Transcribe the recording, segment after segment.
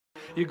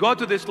you go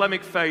to the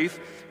Islamic faith,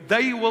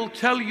 they will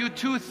tell you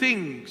two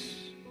things.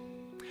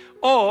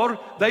 Or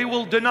they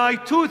will deny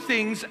two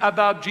things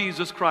about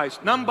Jesus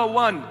Christ. Number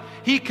one,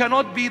 He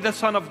cannot be the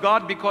Son of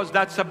God because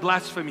that's a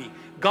blasphemy.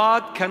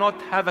 God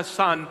cannot have a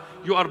son.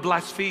 You are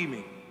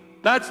blaspheming.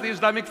 That's the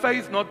Islamic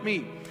faith, not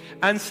me.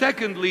 And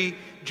secondly,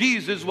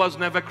 Jesus was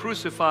never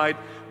crucified,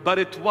 but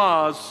it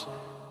was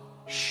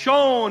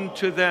shown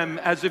to them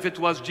as if it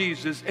was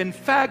Jesus. In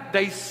fact,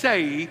 they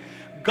say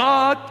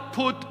God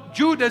put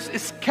Judas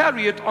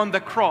Iscariot on the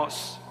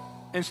cross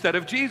instead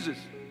of Jesus.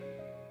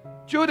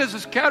 Judas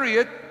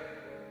Iscariot,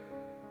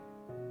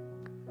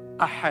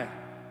 aha.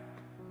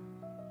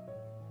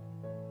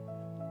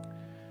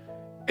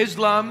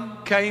 Islam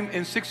came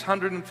in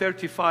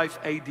 635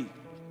 AD.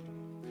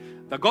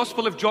 The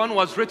Gospel of John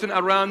was written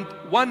around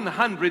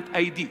 100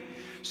 AD.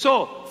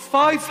 So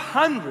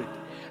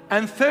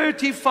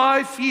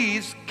 535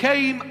 years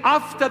came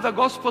after the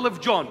Gospel of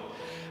John.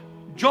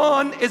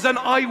 John is an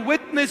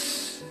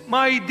eyewitness,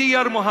 my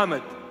dear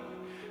Muhammad.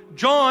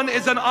 John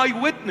is an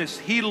eyewitness.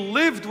 He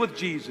lived with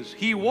Jesus.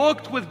 He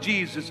walked with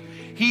Jesus.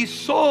 He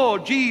saw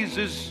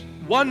Jesus'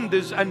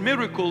 wonders and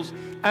miracles,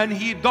 and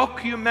he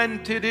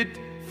documented it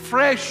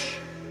fresh.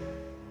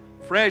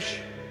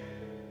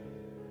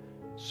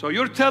 So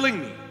you're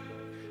telling me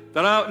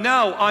that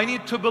now I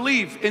need to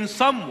believe in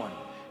someone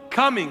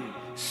coming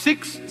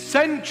 6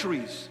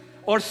 centuries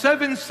or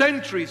 7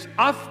 centuries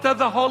after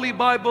the Holy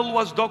Bible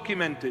was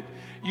documented.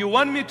 You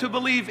want me to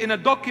believe in a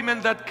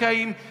document that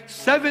came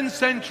 7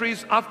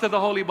 centuries after the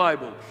Holy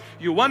Bible.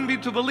 You want me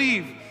to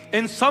believe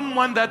in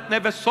someone that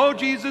never saw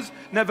Jesus,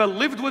 never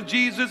lived with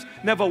Jesus,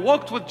 never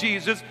walked with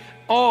Jesus,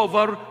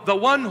 over the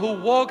one who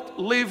walked,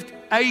 lived,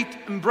 ate,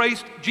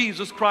 embraced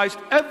Jesus Christ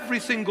every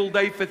single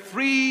day for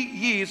 3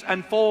 years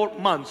and 4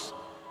 months.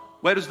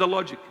 Where is the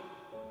logic?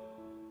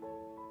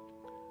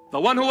 The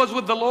one who was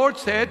with the Lord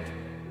said,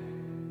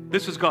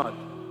 this is God.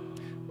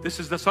 This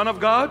is the Son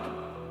of God.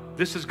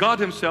 This is God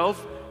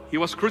Himself. He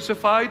was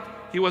crucified,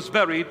 He was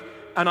buried,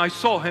 and I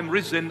saw Him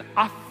risen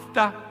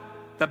after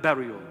the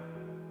burial.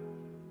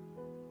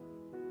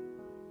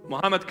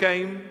 Muhammad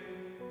came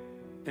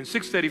in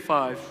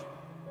 635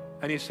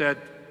 and he said,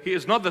 He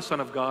is not the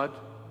Son of God.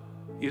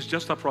 He is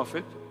just a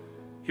prophet.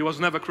 He was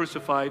never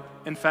crucified.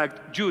 In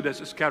fact, Judas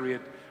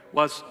Iscariot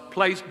was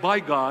placed by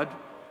God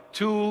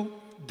to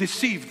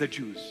deceive the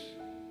Jews.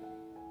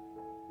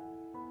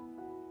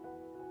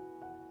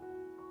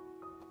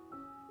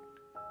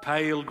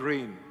 Pale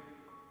green.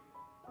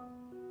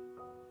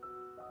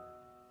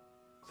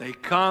 They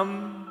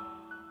come,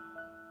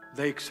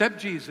 they accept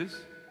Jesus,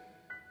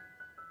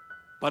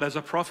 but as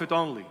a prophet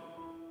only.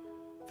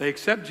 They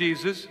accept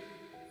Jesus,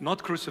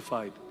 not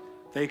crucified.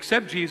 They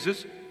accept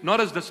Jesus,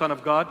 not as the Son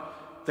of God.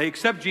 They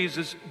accept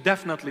Jesus,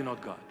 definitely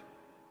not God.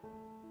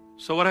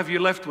 So what have you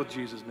left with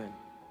Jesus then?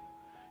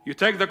 You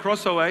take the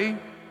cross away,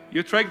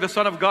 you take the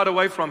Son of God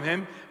away from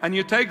Him, and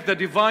you take the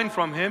divine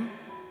from Him.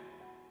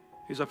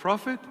 He's a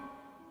prophet?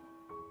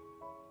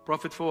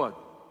 Prophet for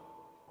what?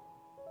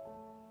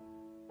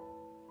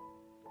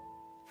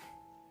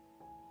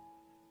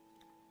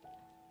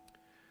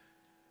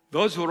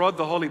 Those who wrote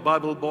the Holy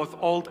Bible, both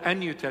Old and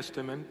New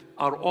Testament,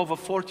 are over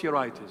 40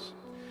 writers.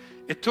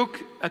 It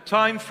took a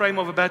time frame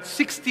of about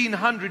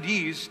 1600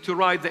 years to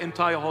write the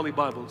entire Holy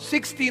Bible.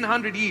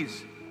 1600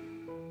 years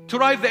to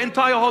write the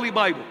entire Holy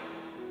Bible.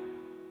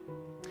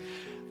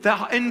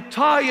 The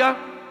entire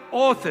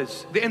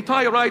authors, the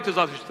entire writers,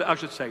 I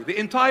should say, the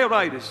entire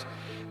writers,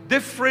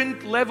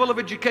 different level of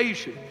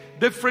education,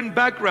 different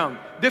background,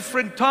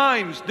 different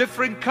times,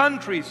 different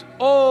countries,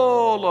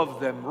 all of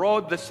them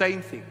wrote the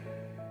same thing.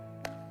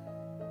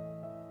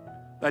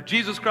 That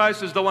Jesus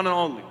Christ is the one and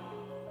only.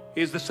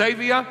 He is the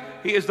Savior,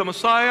 He is the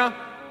Messiah,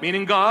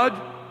 meaning God,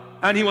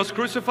 and He was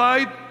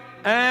crucified,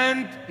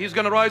 and He's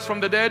going to rise from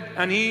the dead,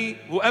 and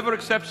whoever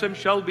accepts Him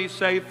shall be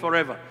saved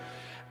forever.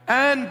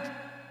 And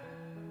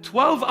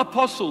 12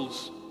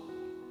 apostles,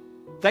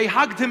 they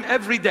hugged Him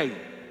every day.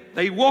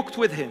 They walked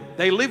with Him.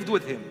 They lived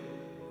with Him.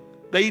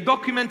 They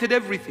documented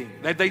everything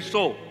that they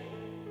saw.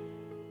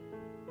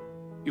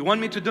 You want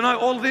me to deny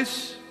all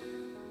this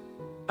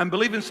and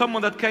believe in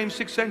someone that came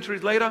 6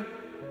 centuries later?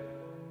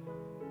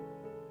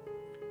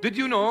 Did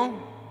you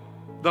know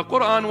the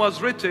Quran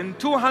was written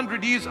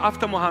 200 years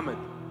after Muhammad?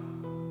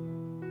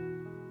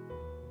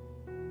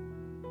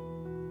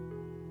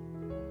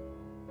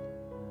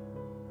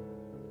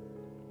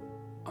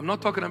 I'm not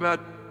talking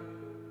about,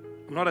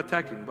 I'm not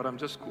attacking, but I'm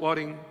just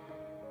quoting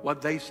what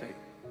they say.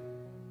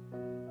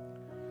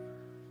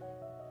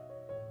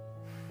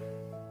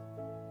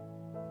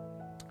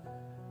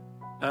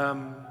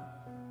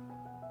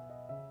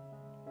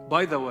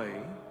 By the way,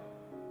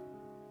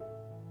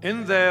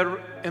 in the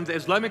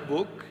Islamic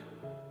book,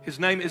 his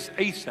name is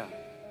Isa.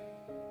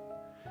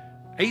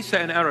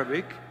 Isa in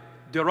Arabic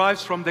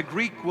derives from the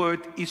Greek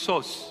word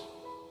Isos,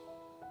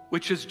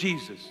 which is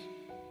Jesus,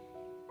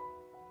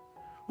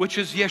 which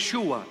is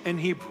Yeshua in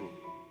Hebrew,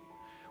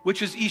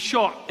 which is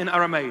Isha in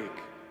Aramaic.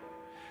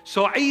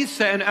 So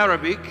Isa in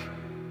Arabic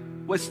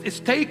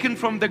is taken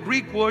from the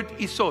Greek word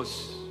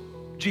Isos,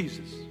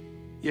 Jesus.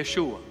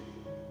 Yeshua.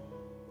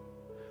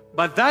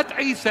 But that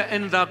Isa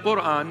in the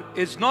Quran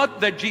is not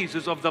the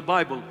Jesus of the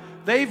Bible.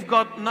 They've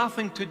got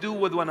nothing to do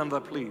with one another,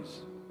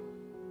 please.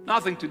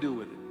 Nothing to do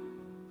with it.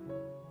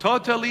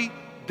 Totally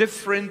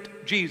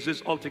different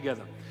Jesus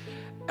altogether.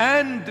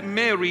 And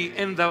Mary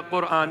in the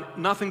Quran,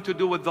 nothing to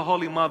do with the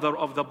Holy Mother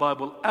of the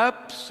Bible.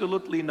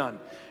 Absolutely none.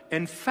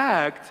 In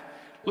fact,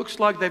 looks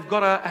like they've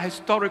got a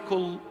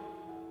historical,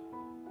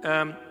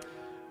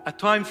 a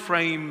time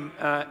frame,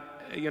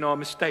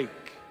 mistake.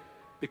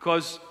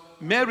 Because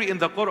Mary in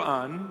the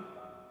Quran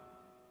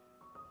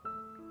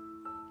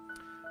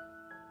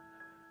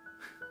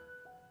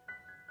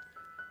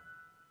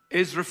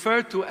is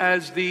referred to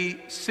as the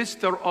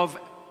sister of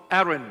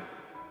Aaron.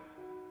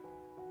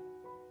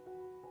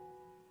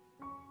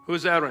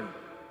 Who's Aaron?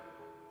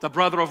 The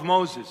brother of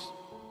Moses.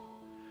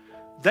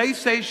 They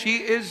say she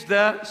is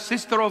the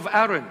sister of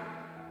Aaron.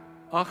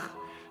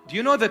 Do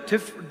you know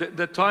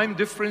the time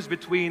difference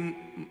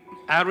between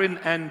Aaron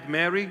and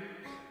Mary?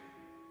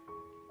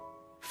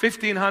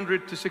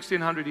 1500 to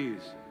 1600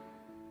 years.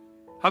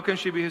 How can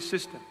she be his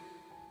sister?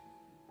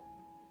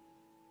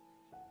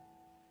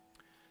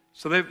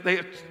 So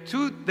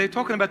they're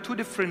talking about two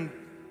different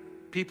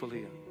people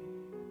here.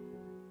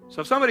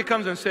 So if somebody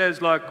comes and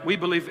says, like, we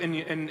believe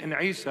in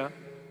Isa,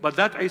 but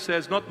that Isa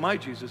is not my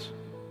Jesus,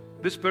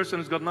 this person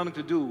has got nothing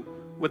to do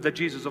with the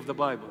Jesus of the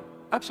Bible.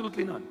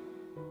 Absolutely none.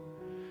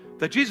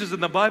 The Jesus in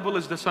the Bible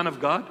is the Son of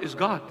God, is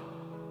God.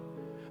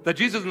 The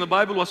Jesus in the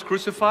Bible was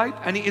crucified,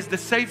 and He is the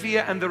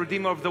Savior and the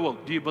Redeemer of the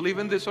world. Do you believe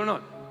in this or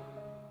not?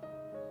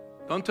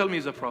 Don't tell me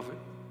He's a prophet.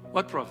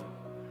 What prophet?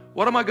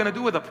 What am I going to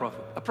do with a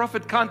prophet? A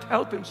prophet can't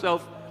help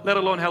himself, let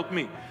alone help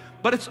me.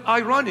 But it's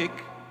ironic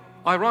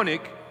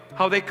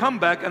how they come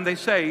back and they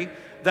say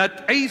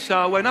that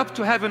Isa went up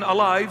to heaven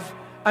alive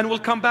and will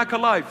come back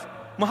alive.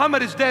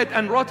 Muhammad is dead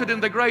and rotted in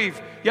the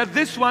grave, yet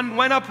this one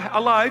went up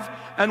alive,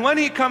 and when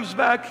he comes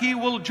back, he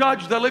will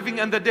judge the living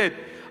and the dead.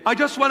 I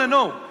just want to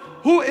know,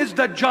 who is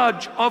the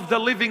judge of the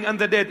living and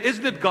the dead?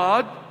 Isn't it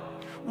God?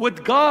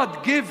 Would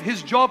God give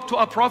His job to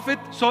a prophet?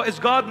 So is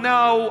God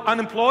now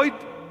unemployed?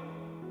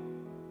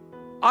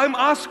 I'm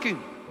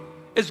asking,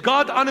 is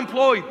God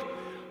unemployed?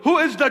 Who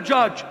is the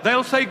judge?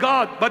 They'll say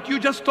God, but you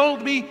just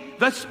told me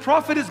this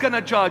prophet is going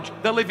to judge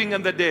the living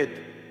and the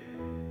dead.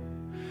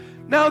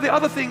 Now the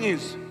other thing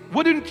is,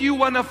 wouldn't you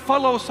want to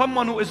follow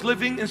someone who is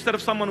living instead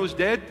of someone who's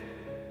dead?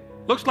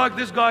 Looks like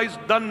this guy's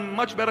done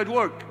much better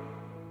work.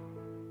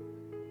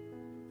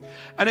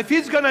 And if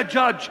he's going to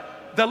judge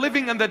the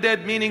living and the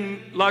dead,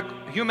 meaning like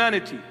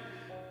humanity,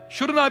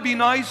 shouldn't I be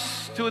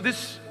nice to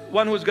this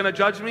one who's going to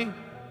judge me?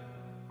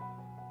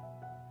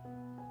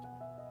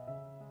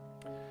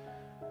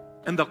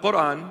 In the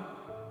Quran,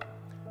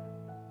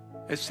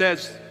 it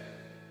says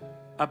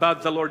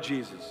about the Lord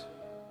Jesus,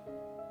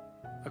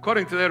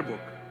 according to their book,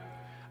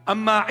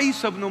 أما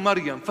عيسى ابن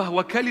مريم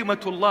فهو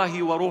كلمة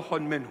الله وروح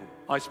منه.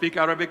 I speak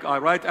Arabic, I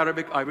write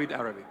Arabic, I read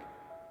Arabic.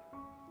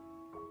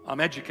 I'm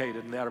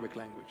educated in the Arabic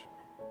language.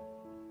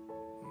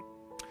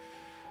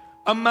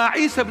 أما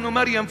عيسى ابن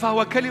مريم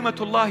فهو كلمة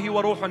الله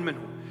وروح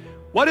منه.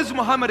 What is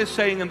Muhammad is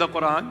saying in the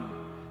Quran?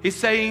 He's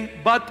saying,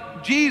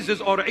 but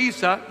Jesus, or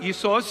Isa,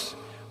 Jesus,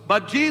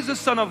 but Jesus,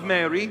 son of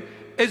Mary,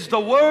 is the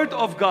Word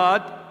of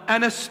God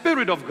and a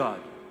Spirit of God.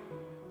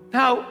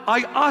 Now,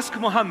 I ask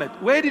Muhammad,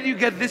 where did you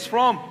get this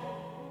from?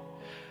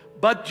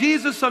 But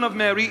Jesus, son of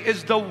Mary,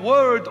 is the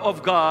Word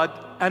of God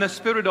and a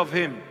Spirit of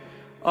Him.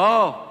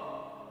 Oh,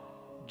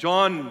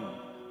 John,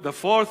 the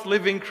fourth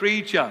living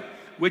creature,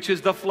 which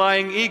is the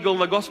flying eagle,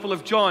 the Gospel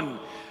of John.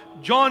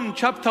 John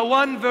chapter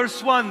 1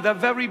 verse 1, the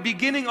very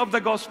beginning of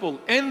the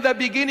Gospel. In the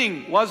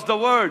beginning was the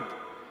Word.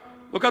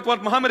 Look at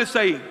what Muhammad is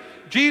saying.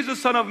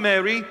 Jesus, son of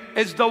Mary,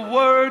 is the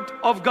Word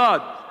of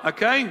God.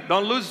 Okay?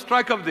 Don't lose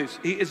track of this.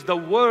 He is the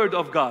Word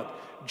of God.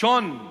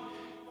 John,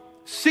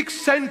 6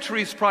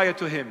 centuries prior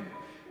to him,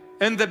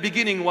 in the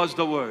beginning was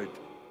the Word,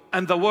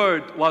 and the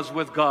Word was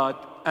with God,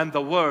 and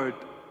the Word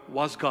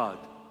was God.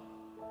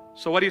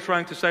 So what are you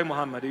trying to say,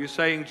 Muhammad? Are you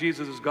saying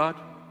Jesus is God?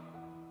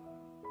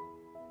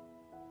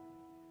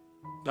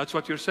 That's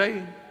what you're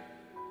saying.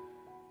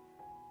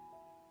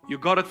 You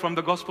got it from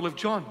the Gospel of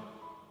John,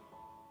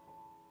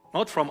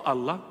 not from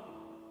Allah,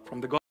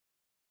 from the Gospel.